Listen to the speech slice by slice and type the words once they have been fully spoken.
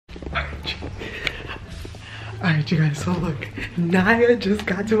Alright, you guys, so look, Naya just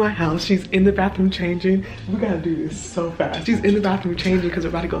got to my house. She's in the bathroom changing. We gotta do this so fast. She's in the bathroom changing because we're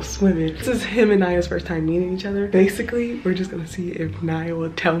about to go swimming. This is him and Naya's first time meeting each other. Basically, we're just gonna see if Naya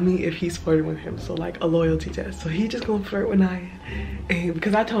will tell me if he's flirting with him. So like a loyalty test. So he just gonna flirt with Naya. And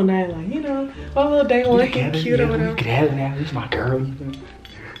because I told Naya, like, you know, my little day one, he cute or whatever. You can have it now, it's my girl, you know.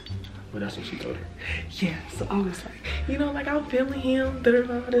 But that's what she told her. Yeah, so I was like, you know, like I'm feeling him,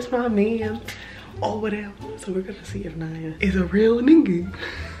 that's my man. Or whatever. So we're gonna see if Naya is a real nigga.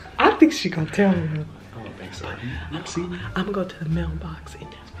 I think she gonna tell me. I don't think so. I'm gonna go to the mailbox and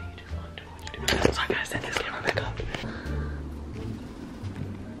that's what you just wanna do what you do. So I gotta set this camera back up.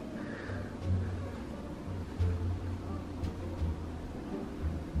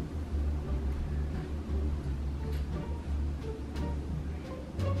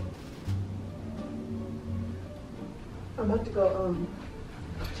 I'm about to go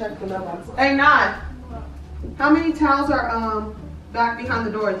check the mailbox. Hey, Nod. How many towels are back behind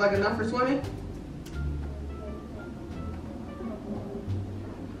the doors? Like enough for swimming?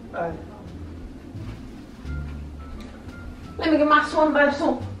 Alright. Let me get my swim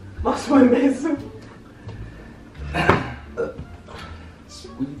bathsuit. My swim bathsuit.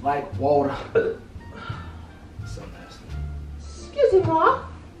 Sweet like water. So nasty. Excuse me, Mom.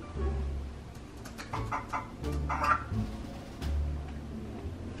 I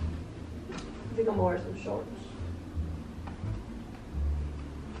think I'm gonna wear some shorts.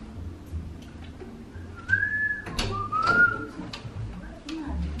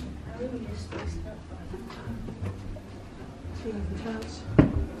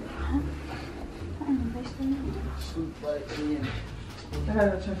 I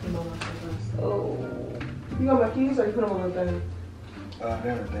gotta check them out first. Oh. You got my keys or you put them on the thing?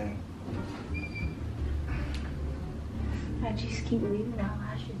 Everything. I just keep leaving our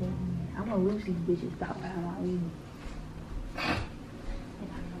lashes in here. I'm gonna lose these bitches about time I leave.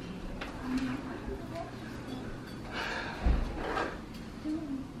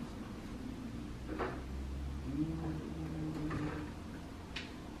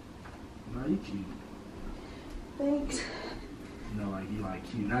 No, you cute. Thanks. You know, like you like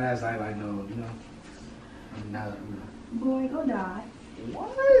cute. Not as I like no, you know. I mean, not, you know. Boy, go die. What?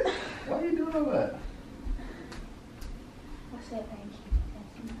 Why are you doing all that? I said thank you.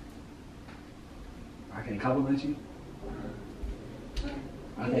 That's enough. I can't compliment you.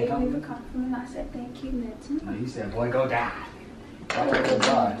 I You can't gave me the compliment. compliment. I said thank you. That's enough. No, you said, boy, go die. Why would I go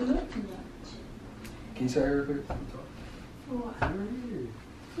die? Do it too much. Can you say her real quick? For what? Right here.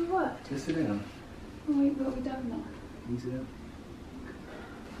 For what? Just sit down. Wait, what we talking about? Can you sit down?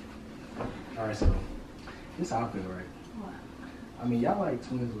 Alright, so this how I feel, right? What? I mean, y'all like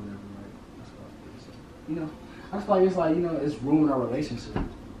twins or whatever, right? That's what I feel. So, you know, I feel like it's like, you know, it's ruining our relationship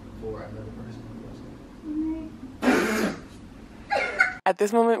for another person. At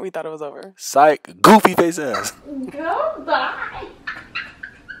this moment, we thought it was over. Psych, goofy face ass. Go die.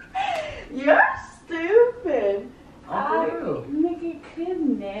 You're stupid. I'm for real. Nigga could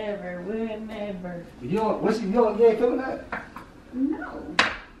never, would never. You don't, you ain't feeling that? No.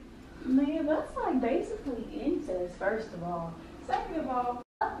 Man, that's like basically incest, first of all. Second of all,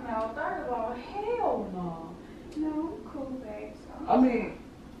 fuck no. Third of all, hell no. No, cool, babe. I mean,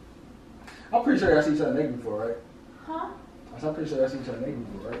 I'm pretty sure y'all seen each other naked before, right? Huh? I'm pretty sure y'all seen each other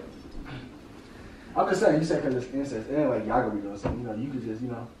naked before, right? I'm just saying, you said because it's incest. It ain't like y'all gonna be doing something. You know, you could just, you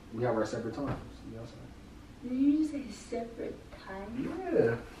know, we have our separate times. You know what I'm Did you just say separate time? saying?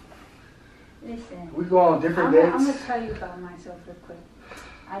 Yeah. Listen. We go on different I'm dates. gonna tell you about myself real quick.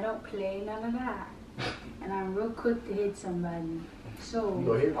 I don't play none of that. And I'm real quick to hit somebody. So You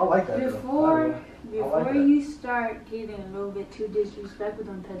go here? I like that. before that. you start getting a little bit too disrespectful,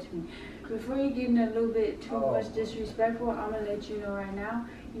 don't touch me. Before you're getting a little bit too much disrespectful, I'm gonna let you know right now.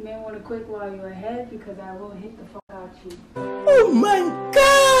 You may want to quit while you're ahead because I will hit the fuck out you. Oh my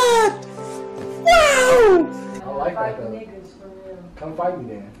God! Wow! I like that Fight though. niggas for real. Come fight me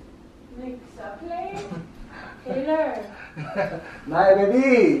then. Niggas, stop playing. Taylor. Night,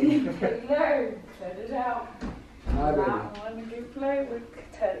 baby. Taylor, cut it out. Night, I baby. don't want to get played with.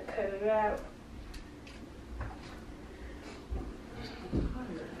 Cut it out.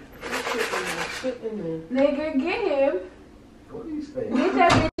 Nigga, get him. What do you say? Get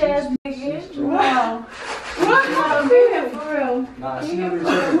that bitch ass nigga. Wow. What? No, get him for real. Nah, she don't be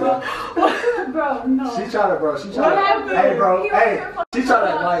tripping, bro. Bro, no. She tryna, bro. She What tryna. happened? Hey, bro. He Hey, was your she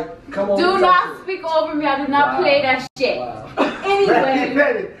tryna like come on. Do not speak over me. I do not play that shit. Wow. Anyway.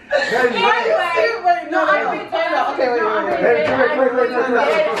 Ready. Wait, no, I'm okay,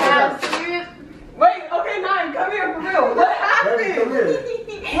 serious. Wait, okay, Nine, come here for real. What happened? Come here.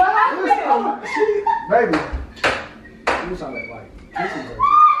 What happened?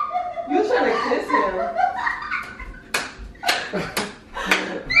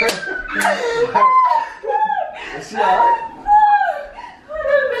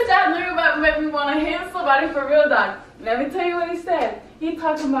 about it for real, dog. Let me tell you what he said. He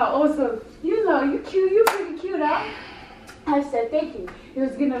talking about also, you know, you cute, you pretty cute, huh? I said, thank you. He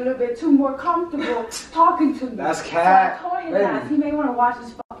was getting a little bit too more comfortable talking to me. That's cat. So I told him that he may want to watch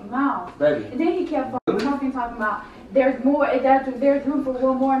his fucking mouth. Baby. And then he kept talking about there's more, there's room for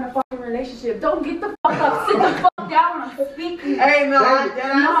one more in a fucking relationship. Don't get the fuck up. Sit the fuck down when I'm speaking. Hey, no,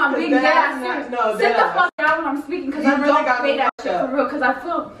 I'm being dead ass serious. No, sit the fuck down when I'm speaking because I really don't say that shit for real. Because I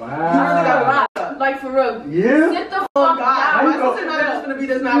feel you really got a lot. Like for real. Yeah. Sit the fuck down. My sister not just gonna be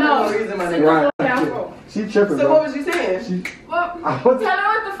this mad for no reason, my sit nigga. the fuck down, bro. She tripping, So bro. what was you saying? Well, tell her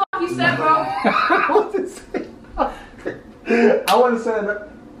what the fuck you said, bro. I wasn't saying that.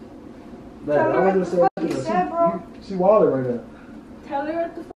 Tell her what the fuck you said, bro. She wilding right now. Tell her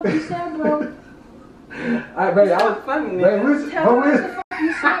what the fuck you said, bro. Alright, baby, I was funny, baby, nigga. Tell her what the fuck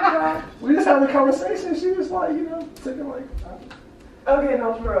you said, bro. we just had a conversation. She was like, you know, taking like. Okay,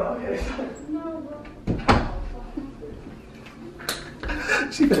 no, for real. Okay. No, bro.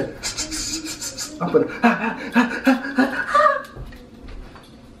 She better. I'm gonna.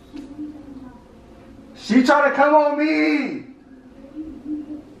 She trying to come on me.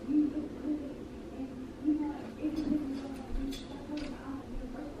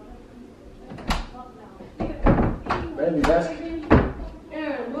 Baby,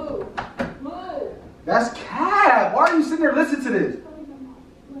 Aaron, move. that's Cab. Why are you sitting there listening to this?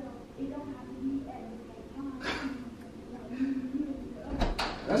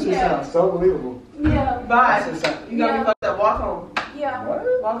 That shit sounds so believable. Yeah. Bye. That shit sound- You got me fucked up. Walk home. Yeah.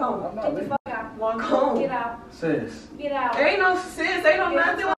 What? Walk home. I'm not Get the leaving. fuck out. Walk home. Get out. Sis. Get out. Ain't no sis. Ain't no Get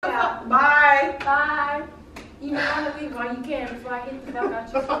nothing. the What the fuck fuck? Bye. Bye. You may want to leave while you can before I get the fuck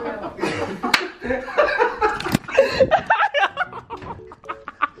out you for real.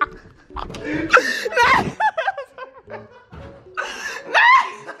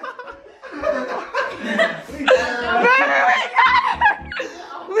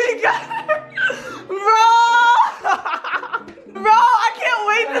 We got her. Bro, I can't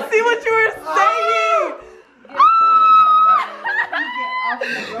wait to see what you were saying.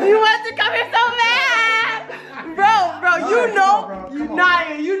 You want to come here so bad. Bro, you know,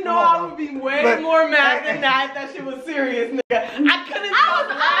 Naya, you know I would be way more mad than that shit was serious, nigga. I couldn't stop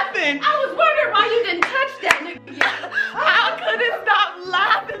laughing. I was wondering why you didn't touch that nigga yet. I couldn't stop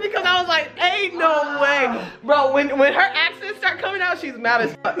laughing because I was like, ain't no way. Bro, when her accents start coming out, she's mad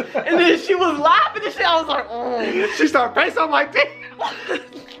as fuck. And then she was laughing and shit, I was like, oh. She started pacing, I'm like, damn.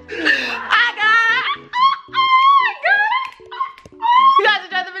 I got it. You guys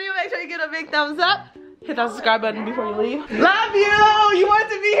enjoyed the video, make sure you give it a big thumbs up. Hit that subscribe button before you leave. Love you! You wanted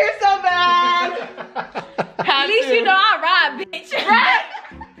to be here so bad! At least you know I ride, bitch. Right?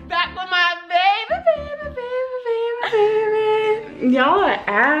 Back with my baby. Y'all are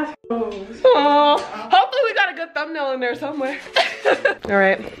assholes. Aww. Hopefully we got a good thumbnail in there somewhere.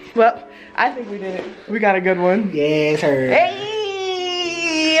 Alright. Well, I think we did it. We got a good one. Yes, sir. Hey!